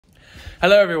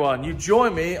Hello everyone, you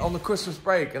join me on the Christmas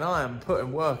break and I am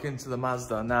putting work into the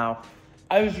Mazda. Now,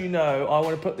 as you know, I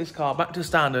want to put this car back to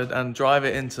standard and drive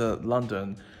it into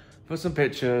London for some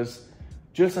pictures,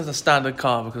 just as a standard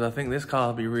car, because I think this car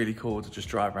will be really cool to just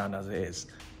drive around as it is.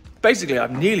 Basically,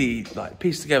 I've nearly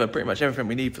pieced together pretty much everything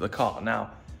we need for the car.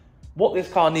 Now, what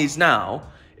this car needs now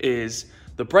is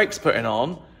the brakes putting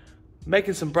on,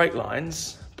 making some brake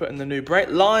lines, putting the new brake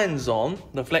lines on,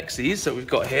 the Flexies that we've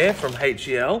got here from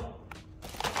HEL.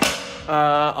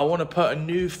 I want to put a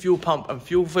new fuel pump and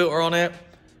fuel filter on it.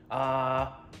 And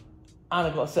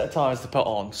I've got a set of tyres to put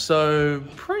on. So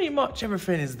pretty much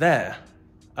everything is there.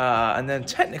 And then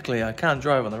technically I can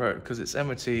drive on the road because it's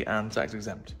MOT and tax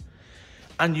exempt.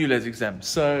 And ULEZ exempt.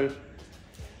 So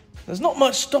there's not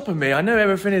much stopping me. I know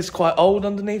everything is quite old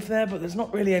underneath there, but there's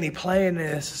not really any play in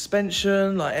the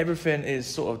suspension. Like, everything is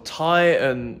sort of tight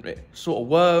and it sort of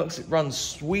works. It runs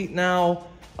sweet now.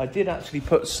 I did actually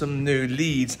put some new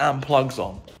leads and plugs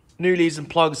on. New leads and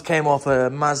plugs came off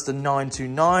a Mazda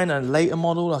 929, a later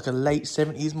model, like a late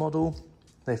 70s model.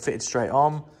 They fitted straight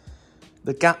on.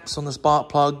 The gaps on the spark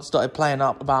plug started playing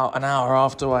up about an hour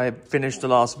after I finished the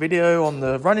last video on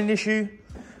the running issue.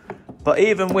 But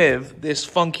even with this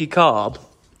funky carb,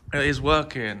 it is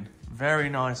working very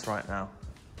nice right now.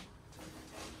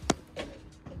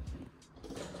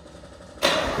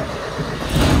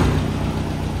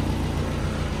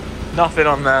 Nothing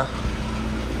on there.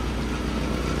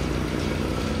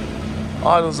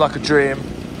 Idles like a dream.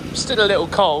 Still a little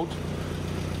cold.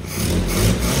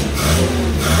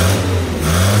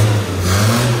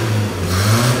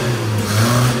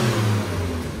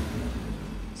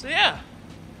 So yeah,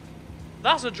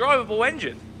 that's a drivable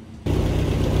engine.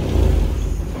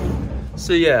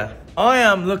 So yeah, I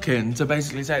am looking to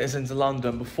basically take this into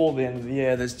London before the end of the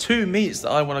year. There's two meets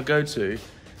that I want to go to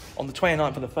on the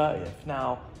 29th and the 30th.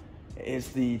 Now, it is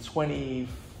the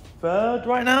 23rd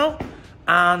right now,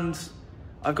 and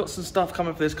I've got some stuff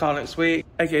coming for this car next week,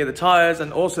 aka the tyres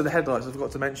and also the headlights. I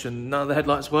forgot to mention, none of the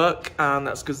headlights work, and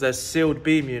that's because they're sealed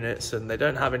beam units and they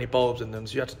don't have any bulbs in them,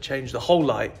 so you have to change the whole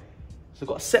light. So I've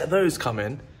got a set of those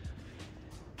coming,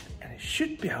 and it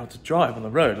should be able to drive on the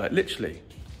road, like literally.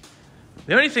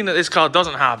 The only thing that this car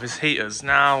doesn't have is heaters.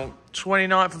 Now,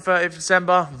 29th and 30th of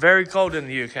December, very cold in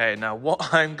the UK. Now,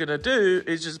 what I'm gonna do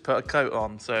is just put a coat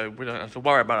on so we don't have to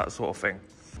worry about that sort of thing.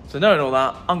 So knowing all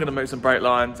that, I'm gonna make some brake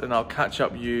lines and I'll catch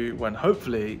up with you when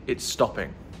hopefully it's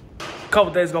stopping. A couple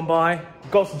of days gone by,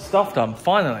 got some stuff done,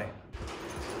 finally.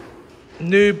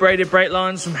 New braided brake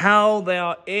lines from HEL. They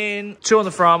are in, 2 on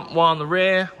the front, 1 on the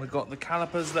rear. We've got the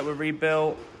calipers that were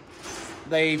rebuilt.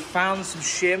 They found some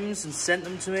shims and sent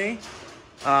them to me.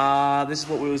 This is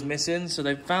what we was missing. So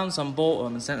they found some, bought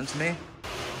them and sent them to me,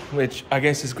 which I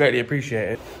guess is greatly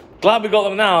appreciated. Glad we got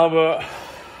them now, but it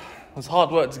was hard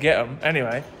work to get them.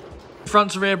 Anyway, front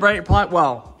to rear brake pipe.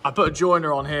 Well, I put a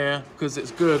joiner on here because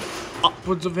it's good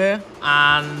upwards of here,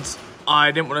 and I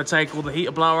didn't want to take all the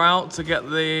heater blower out to get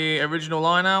the original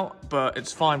line out, but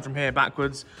it's fine from here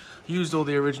backwards. Used all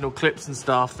the original clips and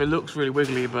stuff. It looks really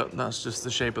wiggly, but that's just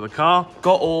the shape of the car.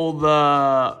 Got all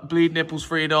the bleed nipples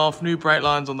freed off, new brake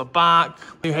lines on the back,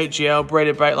 new HEL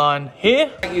braided brake line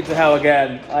here. Thank you to HEL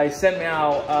again. They sent me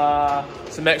out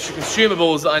some extra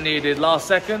consumables that I needed last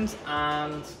second,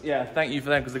 and yeah, thank you for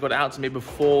them because they got it out to me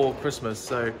before Christmas.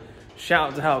 So shout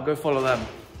out to HEL, go follow them.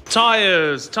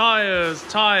 Tires, tires,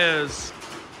 tires.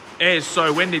 It is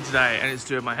so windy today and it's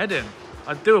doing my head in.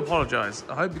 I do apologise.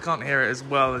 I hope you can't hear it as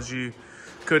well as you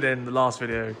could in the last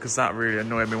video, because that really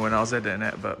annoyed me when I was editing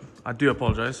it, but I do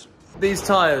apologise. These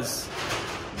tyres,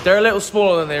 they're a little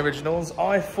smaller than the originals.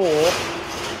 I thought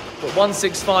that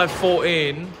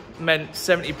 165/14 meant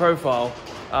 70 profile.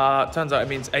 Turns out it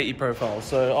means 80 profile.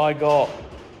 So I got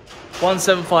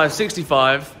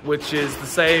 175/65, which is the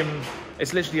same.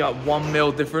 It's literally like 1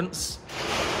 mil difference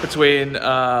between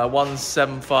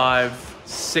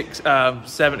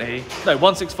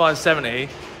 165/70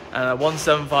 and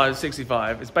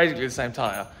 175/65. It's basically the same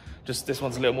tyre, just this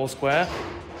one's a little more square.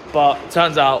 But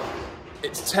turns out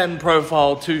it's 10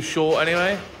 profile too short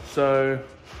anyway, so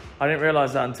I didn't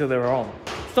realise that until they were on.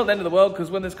 It's not the end of the world,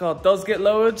 because when this car does get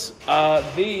lowered,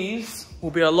 these will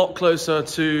be a lot closer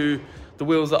to the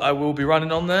wheels that I will be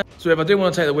running on there. So if I do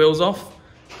want to take the wheels off,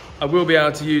 I will be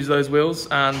able to use those wheels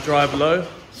and drive low.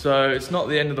 So it's not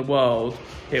the end of the world.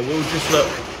 It will just look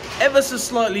ever so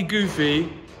slightly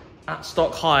goofy at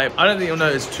stock height. I don't think you'll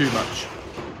notice too much.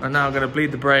 And now I'm gonna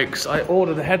bleed the brakes. I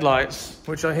ordered the headlights,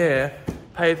 which are here,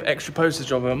 paid for extra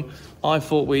postage of them. I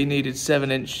thought we needed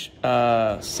 7-inch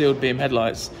sealed beam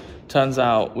headlights. Turns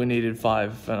out we needed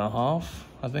 5.5,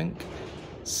 I think.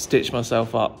 stitch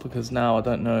myself up, because now I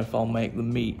don't know if I'll make the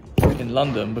meet in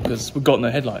London because we've got no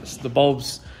headlights. The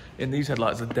bulbs in these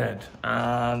headlights are dead,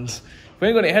 and if we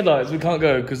ain't got any headlights, we can't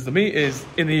go because the meet is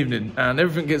in the evening and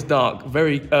everything gets dark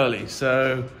very early.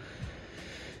 So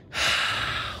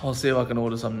I'll see if I can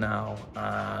order some now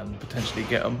and potentially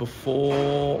get them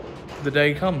before the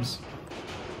day comes.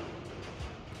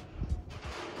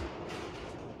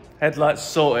 Headlights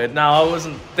sorted. Now, I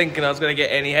wasn't thinking I was going to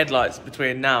get any headlights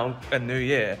between now and New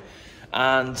Year.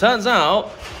 And turns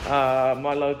out,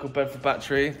 my local Bedford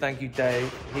Battery, thank you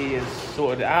Dave, he has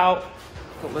sorted it out.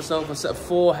 Got myself a set of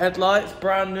 4 headlights,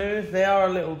 brand new. They are a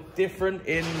little different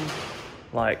in,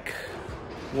 like,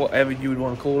 whatever you would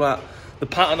want to call that. The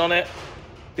pattern on it,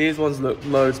 these ones look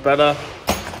loads better.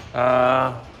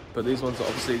 But these ones are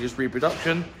obviously just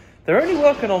reproduction. They're only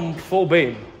working on full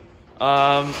beam.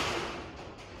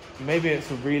 Maybe it's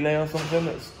a relay or something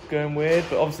that's going weird,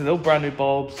 but obviously they're all brand new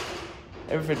bulbs.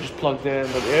 Everything just plugged in,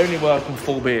 but they only work on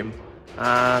full beam.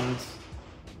 And,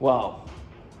 well,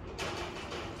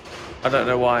 I don't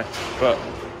know why, but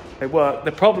they work.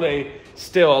 They're probably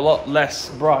still a lot less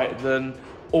bright than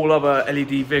all other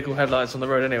LED vehicle headlights on the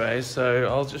road anyway, so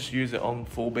I'll just use it on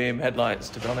full beam headlights,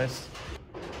 to be honest.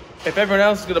 If everyone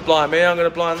else is gonna blind me, I'm gonna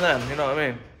blind them, you know what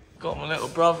I mean? Got my little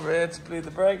brother here to bleed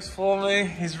the brakes for me.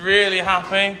 He's really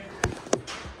happy.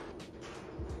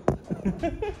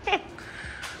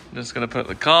 I'm just gonna put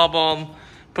the carb on,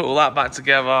 put all that back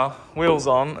together, wheels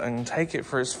on, and take it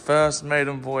for his first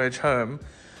maiden voyage home.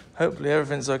 Hopefully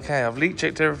everything's okay. I've leak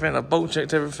checked everything, I've bolt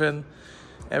checked everything.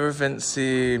 Everything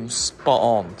seems spot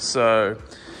on. So,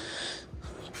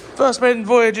 first maiden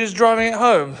voyage is driving it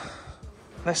home.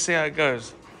 Let's see how it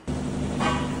goes.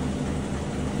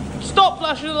 Stop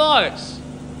flashing the lights!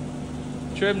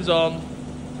 Trim's on.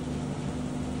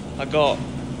 I got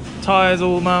tyres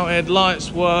all mounted,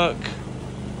 lights work.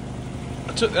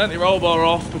 I took the anti-roll bar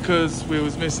off because we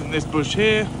was missing this bush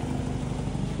here.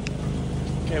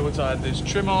 Cable tied this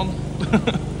trim on.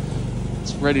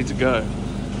 It's ready to go.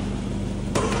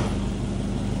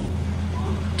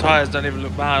 Tyres don't even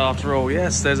look bad after all.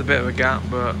 Yes, there's a bit of a gap,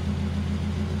 but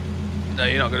no,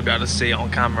 you're not going to be able to see it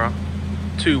on camera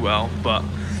too well, but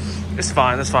it's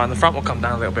fine, it's fine. The front will come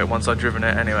down a little bit once I've driven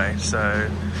it anyway, so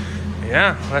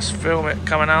yeah, let's film it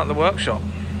coming out of the workshop.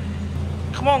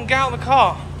 Come on, get out of the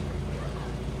car.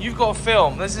 You've got to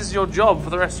film. This is your job for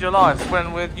the rest of your life.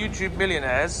 When we're YouTube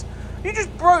millionaires, you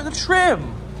just broke the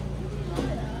trim.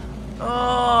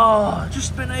 Oh, just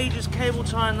spent ages cable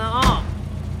tying that up.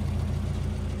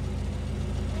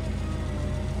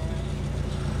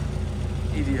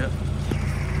 Idiot.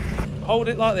 Hold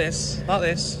it like this,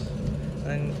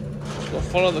 and you've got to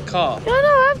follow the car.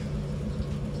 No.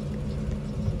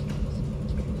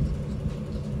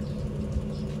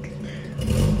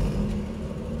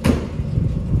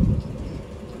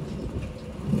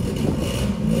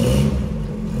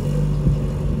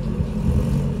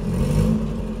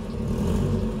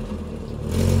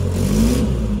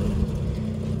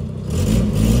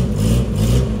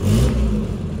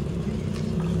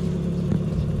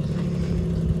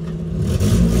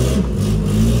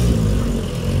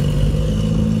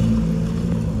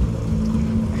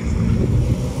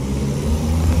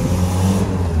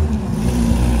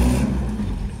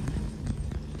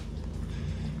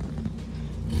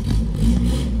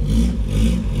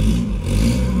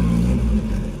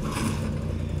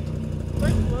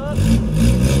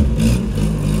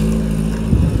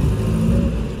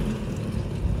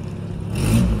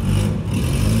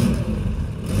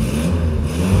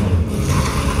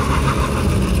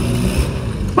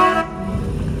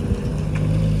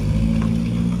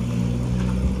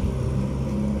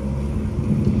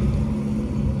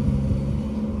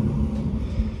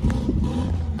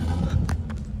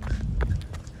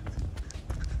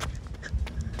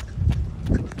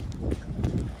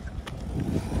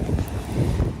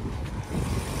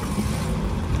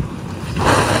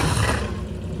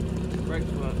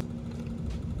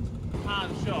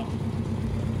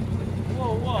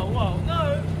 Whoa.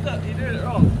 No, look, you're doing it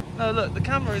wrong. No, look, the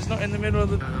camera is not in the middle of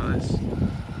the... Nice.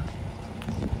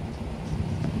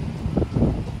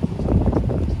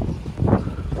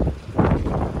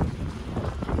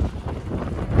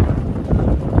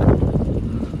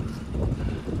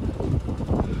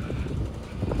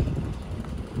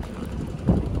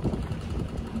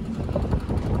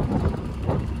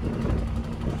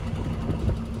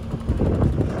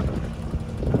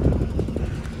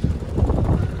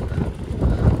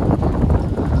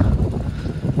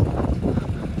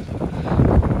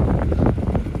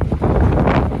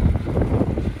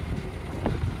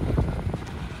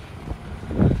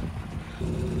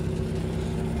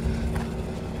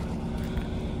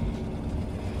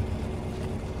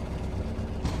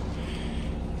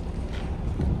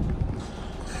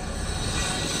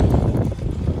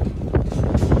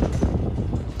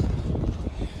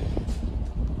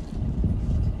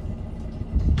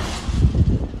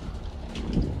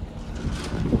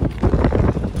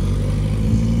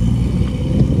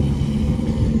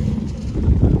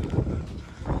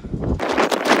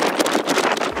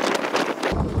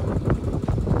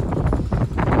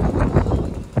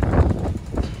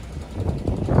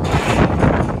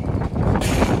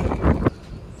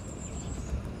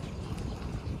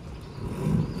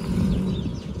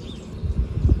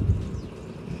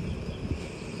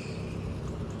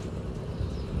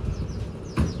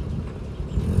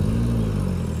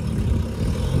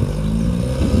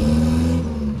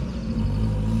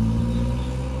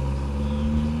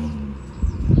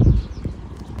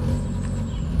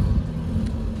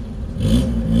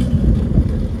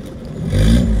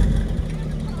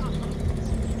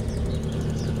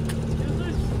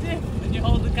 you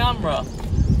hold the camera.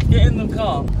 Get in the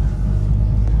car.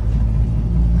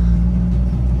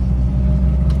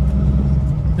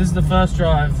 This is the first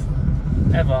drive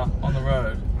ever on the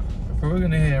road. We're probably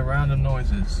going to hear random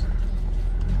noises.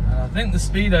 I think the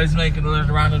Speedo's making a load of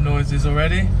random noises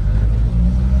already.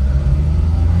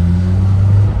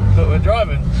 But we're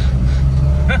driving.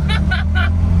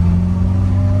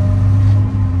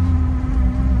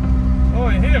 Oh,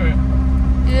 you hear it?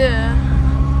 Yeah.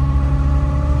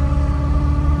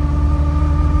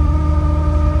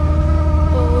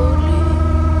 Holy.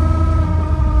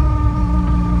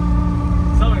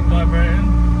 Something vibrating.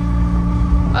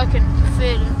 I can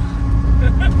feel it.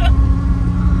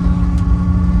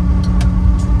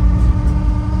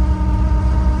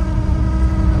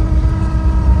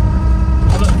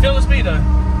 Oh, look, feel the speedo.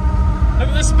 Look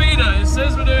at the speedo. It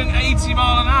says we're doing 80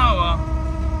 mile an hour.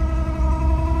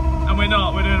 And we're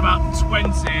not. We're doing about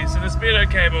 20. So the speedo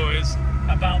cable is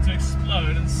about to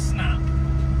explode and snap.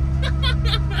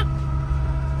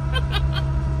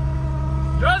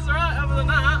 Drives alright other than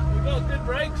that. We've got good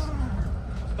brakes.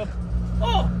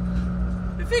 Oh!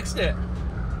 They fixed it.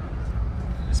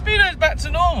 The speedo's back to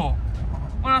normal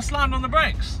when I slammed on the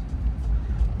brakes.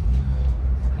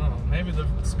 Oh, maybe the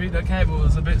speedo cable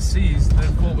was a bit seized. They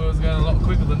thought we was going a lot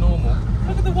quicker than normal.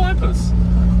 Look at the wipers.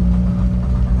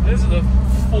 These are the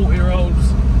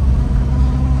 40-year-olds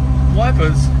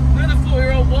wipers. Look at the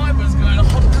 40-year-old wipers going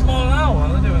 100 mile an hour.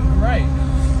 They're doing great.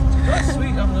 That's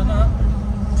sweet other than that.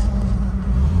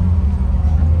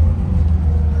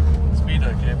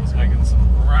 Speedo cable's making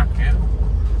some racket.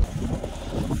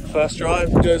 First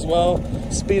drive goes well.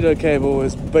 Speedo cable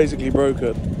is basically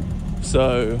broken,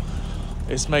 so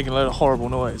it's making a load of horrible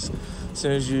noise. As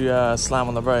soon as you slam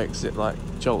on the brakes, it like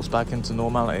jolts back into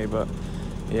normality. But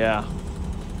yeah,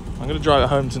 I'm gonna drive it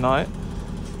home tonight,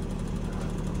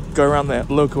 go around the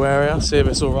local area, see if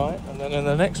it's all right, and then in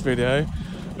the next video,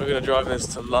 we're gonna drive this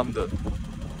to London.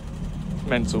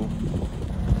 Mental.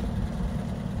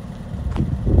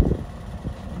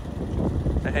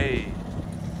 Hey.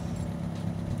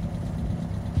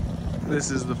 This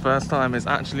is the first time it's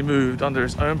actually moved under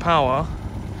its own power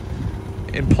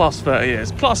in plus 30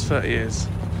 years. Plus 30 years.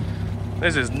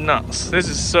 This is nuts. This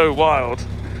is so wild.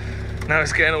 Now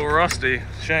it's getting all rusty.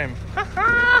 Shame.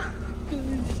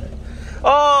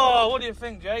 Oh, what do you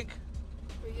think, Jake?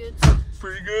 Pretty good.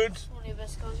 Pretty good. One of your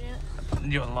best cars yet.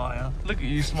 You're a liar. Look at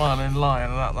you smiling,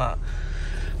 lying about that.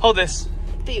 Hold this.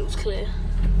 Feels clear.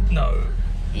 No.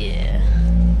 Yeah.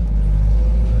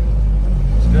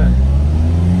 It's good.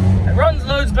 It runs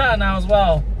loads better now as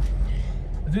well.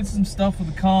 I did some stuff with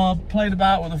the carb, played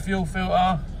about with the fuel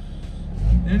filter.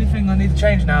 The only thing I need to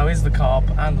change now is the carb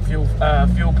and the fuel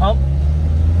pump.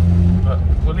 But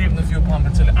we're leaving the fuel pump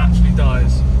until it actually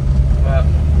dies. But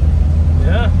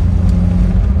yeah,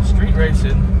 street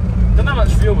racing. Don't know how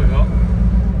much fuel we got.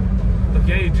 The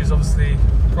gauge is obviously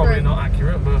probably not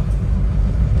accurate, but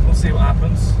we'll see what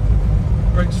happens.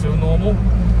 Brakes feel normal.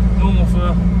 Normal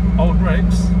for old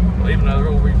brakes. Well, even though they're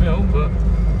all rebuilt, but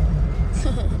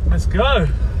let's go.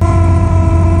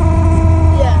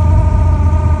 Yeah.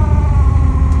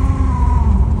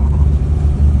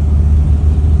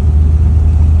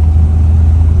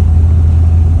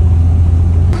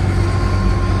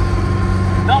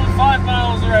 Done 5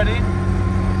 miles already.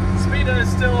 Speedo is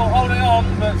still holding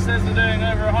on, but says they're doing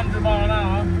over 100 mile an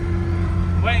hour.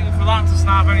 Waiting for that to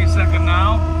snap any second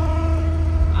now.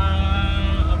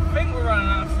 I think we're running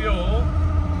out of fuel.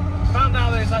 Found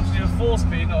out that it's actually a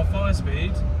 4-speed, not a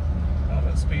 5-speed. Oh,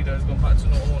 but Speedo's gone back to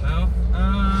normal now.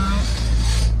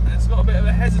 It's got a bit of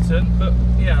a hesitant, but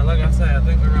yeah, like I say, I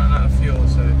think we're running out of fuel.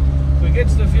 So if we get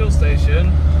to the fuel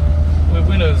station, we're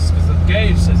winners because the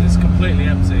gauge says it's completely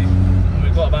empty. And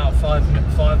we've got about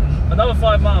another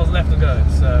 5 miles left to go.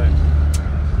 So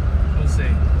we'll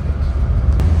see.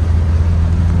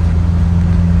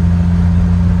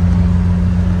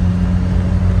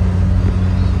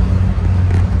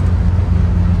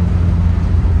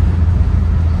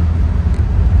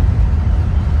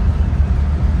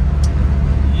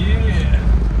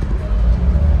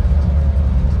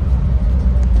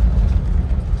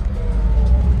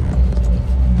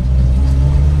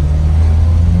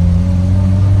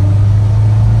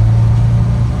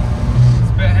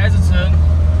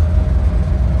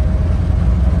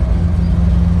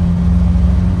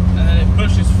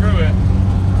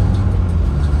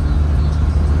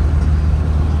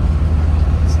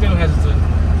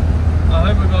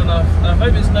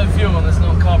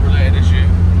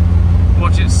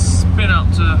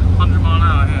 To 100 mile an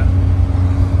hour here.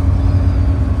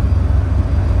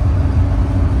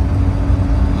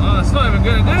 Oh, that's not even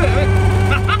going to do it.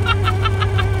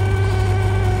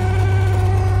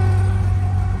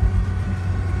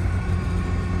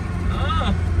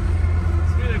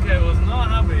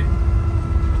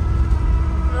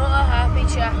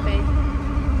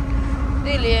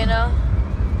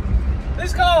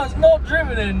 not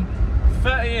driven in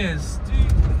 30 years. Do you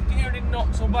hear any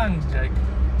knocks or bangs, Jake?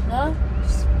 No?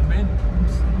 It's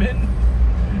mint.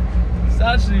 It's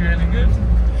actually really good.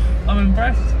 I'm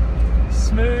impressed.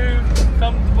 Smooth,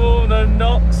 comfortable, no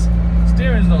knocks.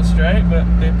 Steering's not straight, but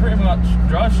they pretty much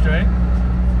drive straight.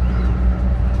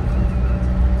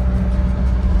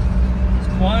 It's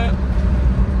quiet.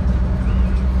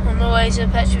 On my way to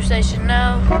the petrol station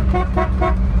now.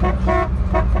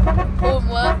 Horn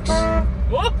works.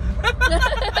 What?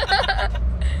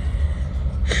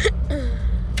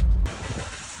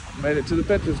 Made it to the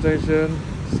petrol station.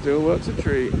 Still works a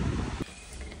treat.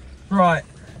 Right,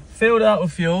 filled out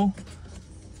with fuel.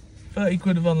 30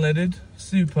 quid of unleaded,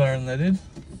 super unleaded.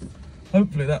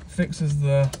 Hopefully that fixes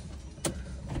the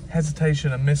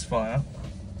hesitation and misfire.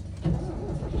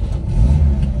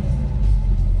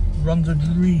 Runs a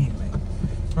dream, mate.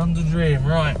 Runs a dream,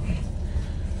 right.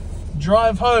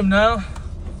 Drive home now.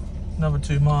 Another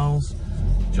 2 miles.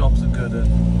 Jobs are good.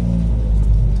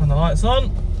 Turn the lights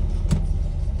on.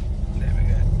 There we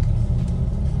go.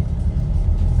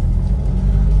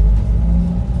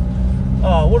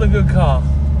 Oh, what a good car.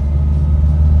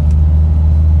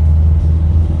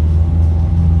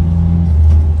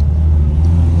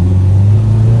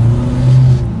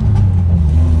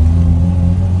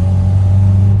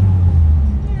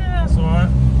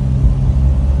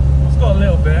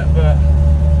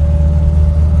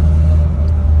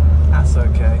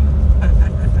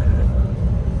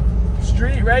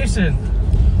 Racing.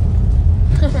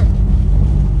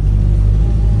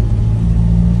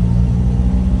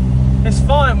 It's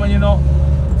fine when you're not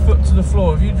foot to the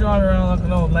floor. If you drive around like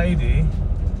an old lady,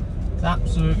 it's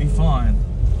absolutely fine.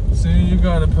 As soon as you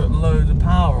go to put loads of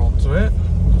power onto it,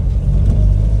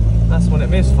 that's when it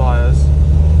misfires.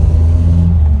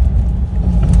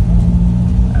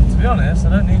 And to be honest, I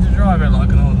don't need to drive it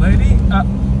like an old lady,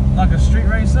 like a street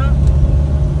racer.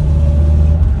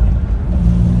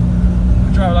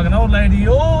 Drive like an old lady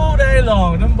all day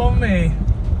long, don't bother me.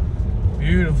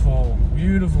 Beautiful,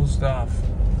 beautiful stuff.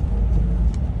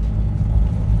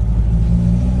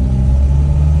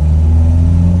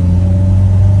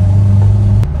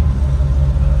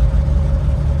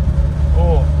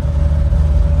 Oh.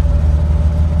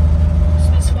 It's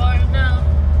misfiring now.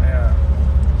 Yeah.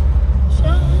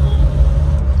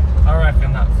 I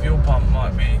reckon that fuel pump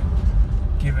might be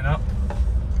giving up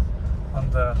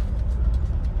under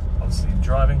obviously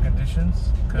driving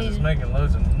conditions, because it's making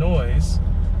loads of noise.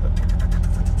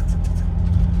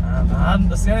 And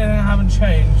that's the only thing I haven't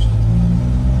changed.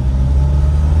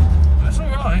 But it's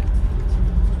alright.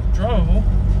 Drivable,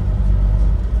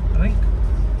 I think.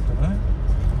 Don't know.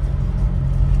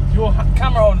 Your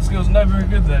camera holding skills are never very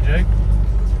good there, Jake.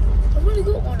 I've only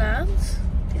got one hand.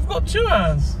 You've got 2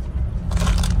 hands.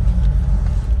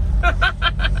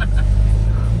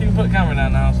 You can put the camera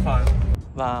down now, it's fine.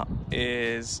 That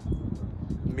is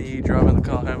me driving the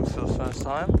car home for the first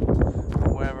time.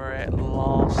 Whether it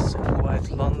lasts all the way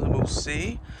to London, we'll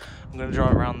see. I'm going to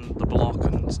drive around the block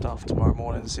and stuff tomorrow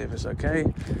morning and see if it's okay.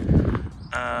 It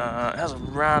has a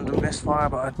random misfire,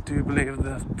 but I do believe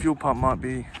the fuel pump might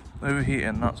be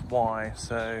overheating, that's why.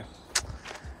 So,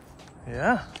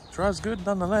 yeah, drives good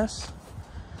nonetheless.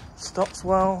 Stops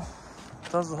well,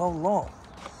 does the whole lot.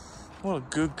 What a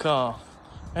good car.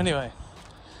 Anyway,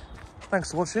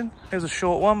 thanks for watching. It was a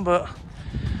short one, but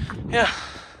yeah,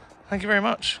 thank you very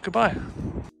much. Goodbye.